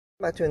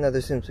Back to another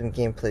SimSim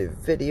gameplay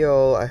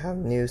video. I have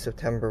new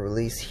September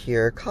release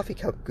here. Coffee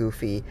Cup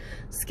Goofy.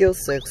 Skill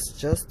 6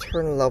 just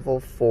turned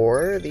level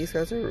 4. These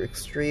guys are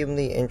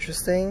extremely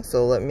interesting,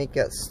 so let me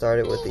get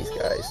started with these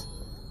guys.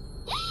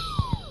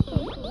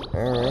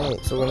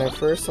 Alright, so when I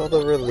first saw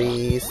the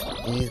release,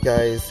 these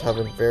guys have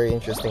a very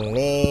interesting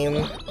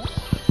name,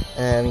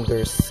 and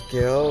their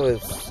skill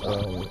is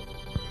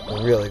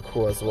really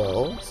cool as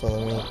well. So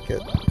let me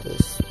get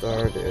this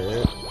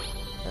started.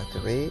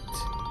 Activate.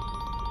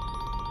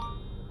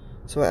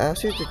 So I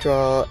asked you to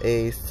draw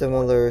a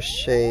similar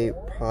shape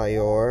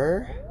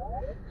prior.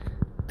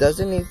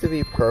 Doesn't need to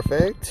be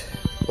perfect,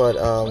 but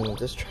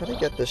just try to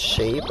get the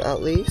shape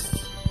at least.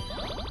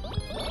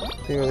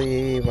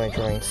 Clearly my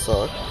drawing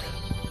sucked.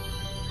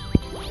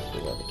 Let's do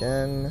that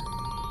again.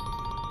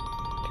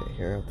 Okay,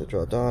 here I have to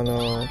draw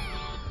Dono.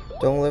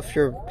 Don't lift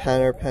your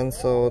pen or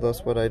pencil,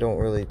 that's what I don't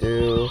really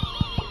do.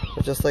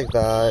 But just like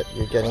that,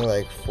 you're getting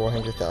like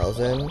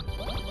 400,000.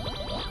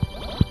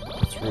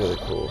 It's really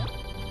cool.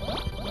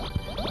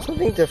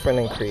 Something different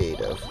and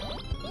creative.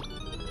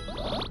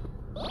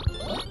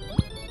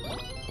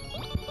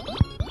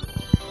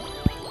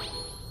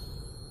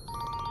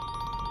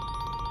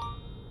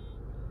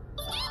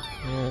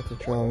 I have to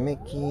draw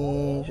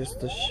Mickey, just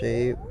the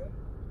shape.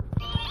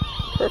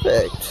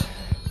 Perfect!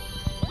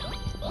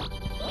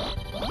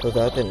 So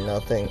that did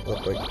nothing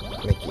look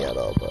like Mickey at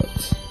all, but...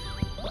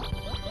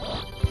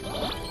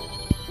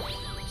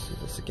 Let's do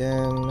this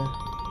again.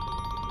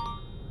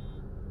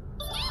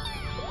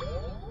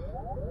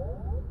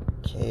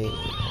 Okay,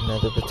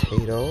 another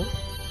potato.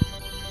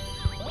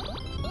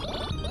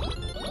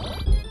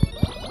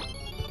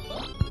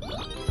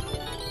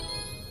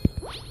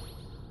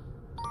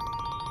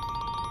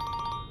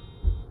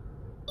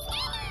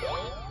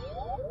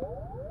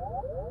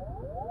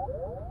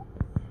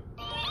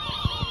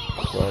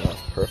 Wow,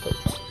 that's perfect.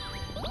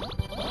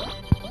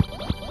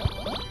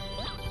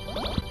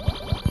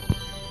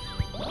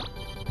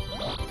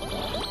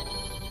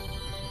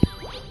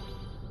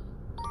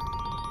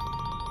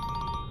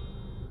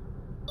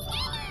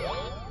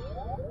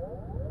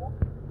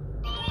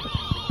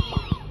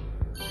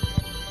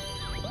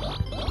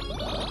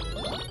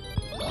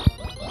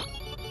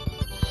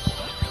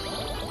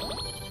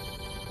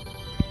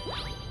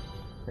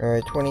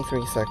 Alright,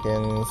 23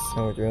 seconds,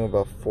 and we're doing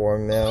about 4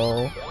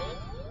 mil.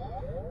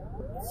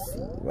 Let's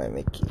see, my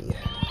Mickey.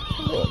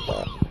 Something like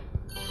that.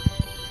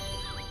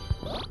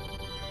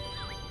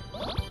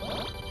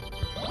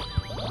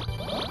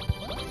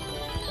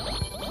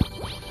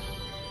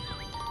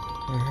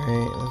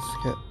 Alright, let's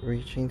get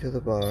reaching to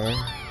the bar.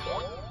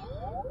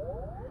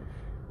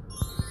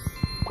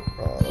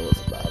 Oh, that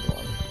was a bad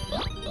one.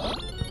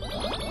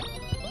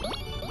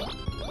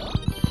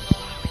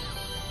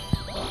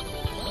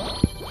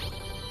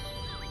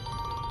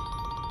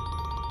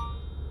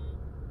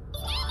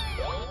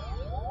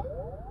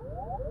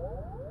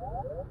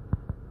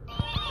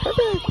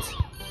 Perfect!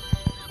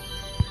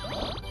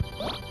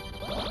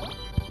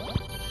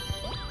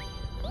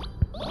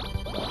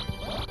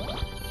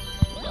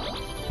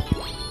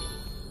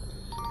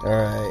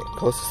 Alright,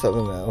 close to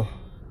 7 mil.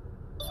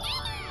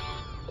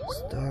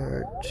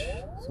 Start.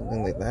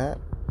 Something like that.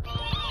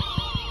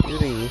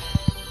 Beauty.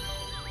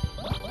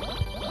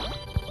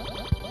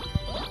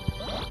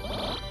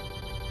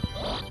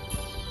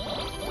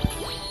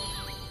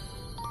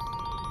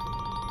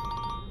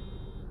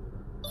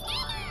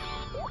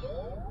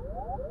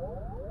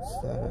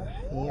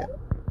 Yeah.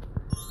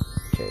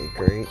 Okay,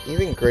 great.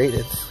 Even great,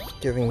 it's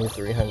giving me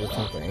 300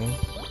 something.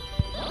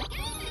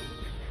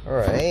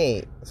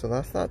 Alright, so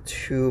that's not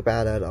too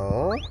bad at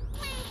all.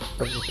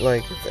 But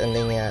like, it's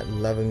ending at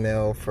 11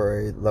 mil for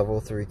a level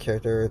 3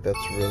 character,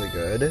 that's really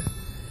good.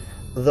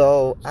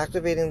 Though,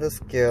 activating the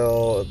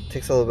skill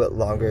takes a little bit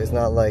longer. It's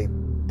not like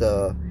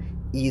the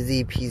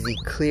easy peasy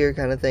clear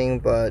kind of thing,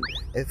 but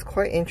it's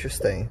quite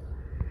interesting.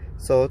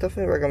 So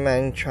definitely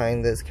recommend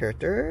trying this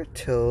character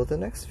till the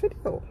next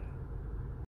video.